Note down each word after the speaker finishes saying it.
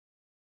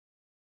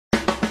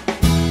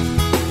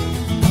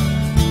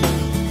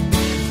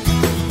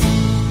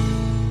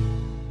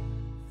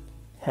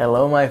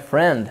Hello, my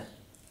friend.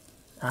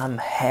 I'm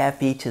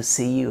happy to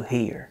see you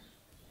here.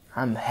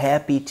 I'm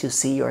happy to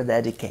see your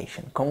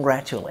dedication.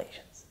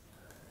 Congratulations.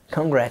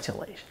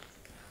 Congratulations.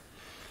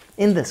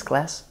 In this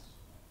class,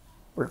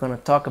 we're going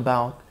to talk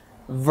about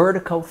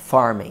vertical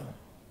farming.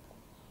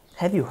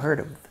 Have you heard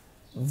of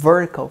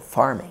vertical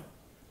farming?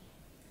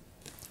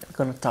 We're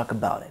going to talk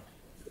about it.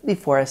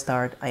 Before I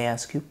start, I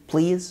ask you,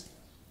 please,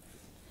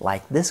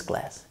 like this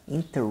class,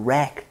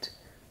 interact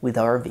with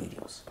our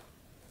videos.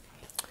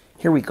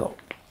 Here we go.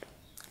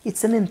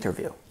 It's an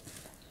interview.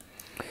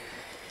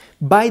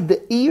 By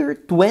the year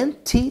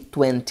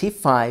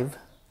 2025,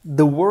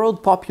 the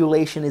world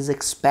population is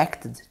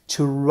expected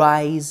to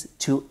rise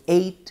to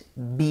 8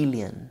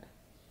 billion.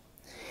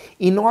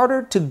 In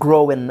order to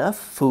grow enough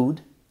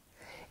food,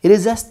 it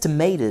is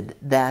estimated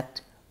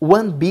that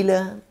 1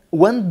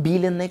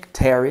 billion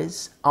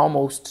hectares,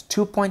 almost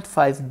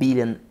 2.5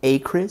 billion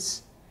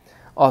acres,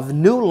 of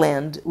new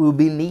land will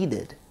be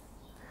needed.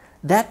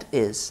 That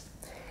is,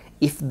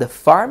 if the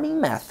farming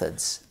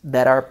methods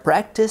that are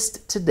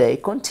practiced today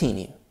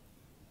continue.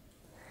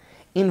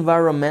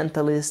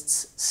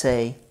 Environmentalists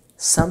say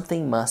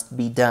something must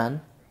be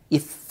done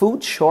if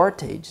food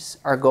shortages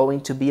are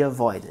going to be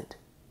avoided.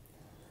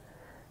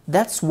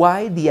 That's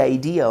why the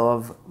idea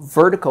of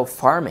vertical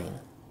farming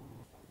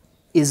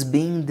is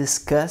being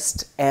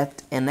discussed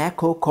at an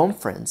ECHO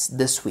conference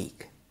this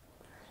week.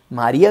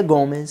 Maria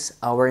Gomes,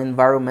 our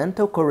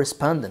environmental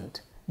correspondent,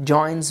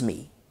 joins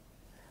me.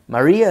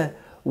 Maria,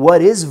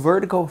 what is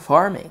vertical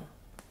farming?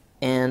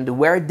 And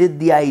where did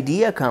the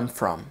idea come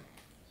from?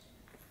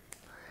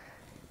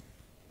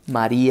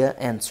 Maria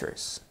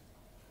answers.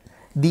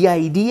 The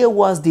idea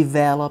was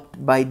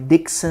developed by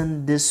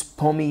Dixon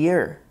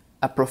Despomier,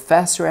 a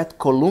professor at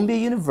Columbia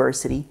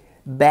University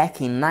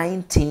back in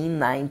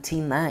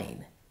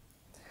 1999.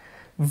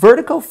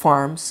 Vertical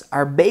farms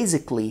are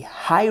basically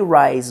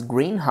high-rise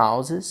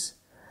greenhouses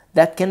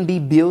that can be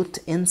built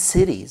in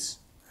cities,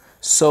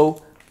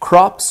 so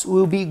crops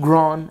will be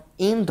grown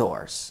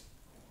indoors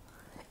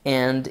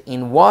and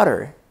in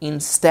water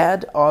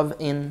instead of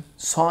in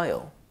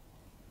soil.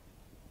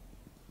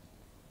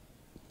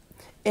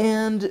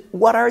 And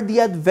what are the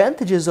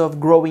advantages of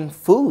growing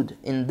food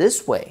in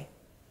this way?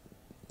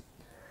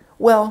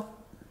 Well,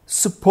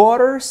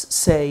 supporters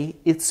say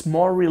it's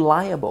more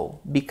reliable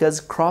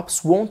because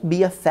crops won't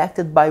be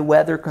affected by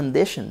weather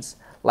conditions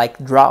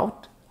like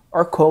drought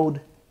or cold.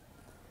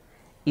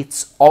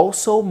 It's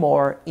also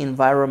more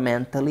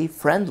environmentally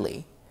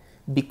friendly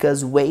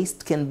because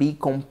waste can be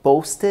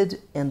composted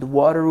and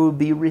water will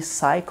be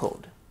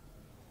recycled.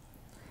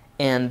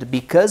 And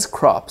because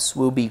crops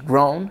will be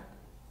grown,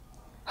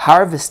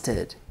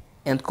 harvested,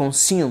 and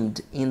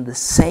consumed in the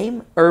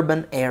same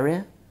urban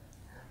area,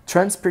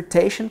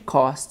 transportation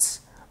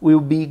costs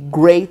will be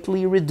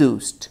greatly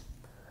reduced.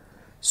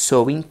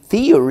 So in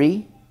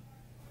theory,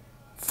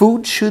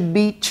 food should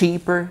be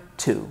cheaper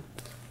too.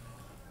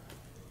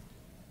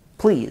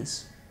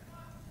 Please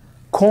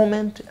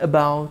comment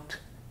about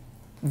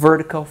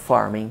vertical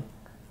farming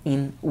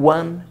in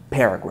one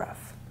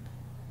paragraph.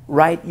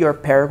 Write your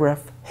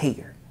paragraph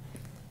here.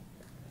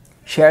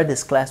 Share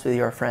this class with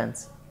your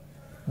friends.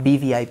 Be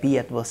VIP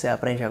at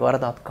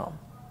vocêaprendeagora.com.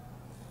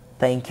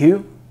 Thank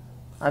you.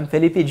 I'm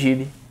Felipe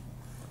Dib.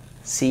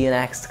 See you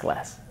next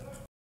class.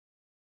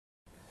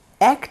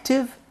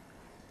 Active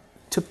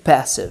to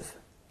passive.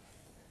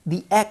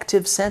 The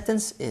active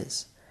sentence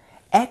is: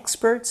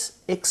 experts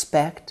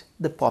expect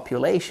the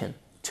population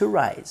to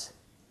rise.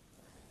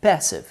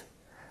 Passive.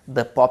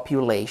 The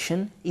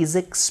population is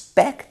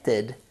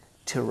expected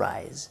to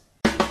rise.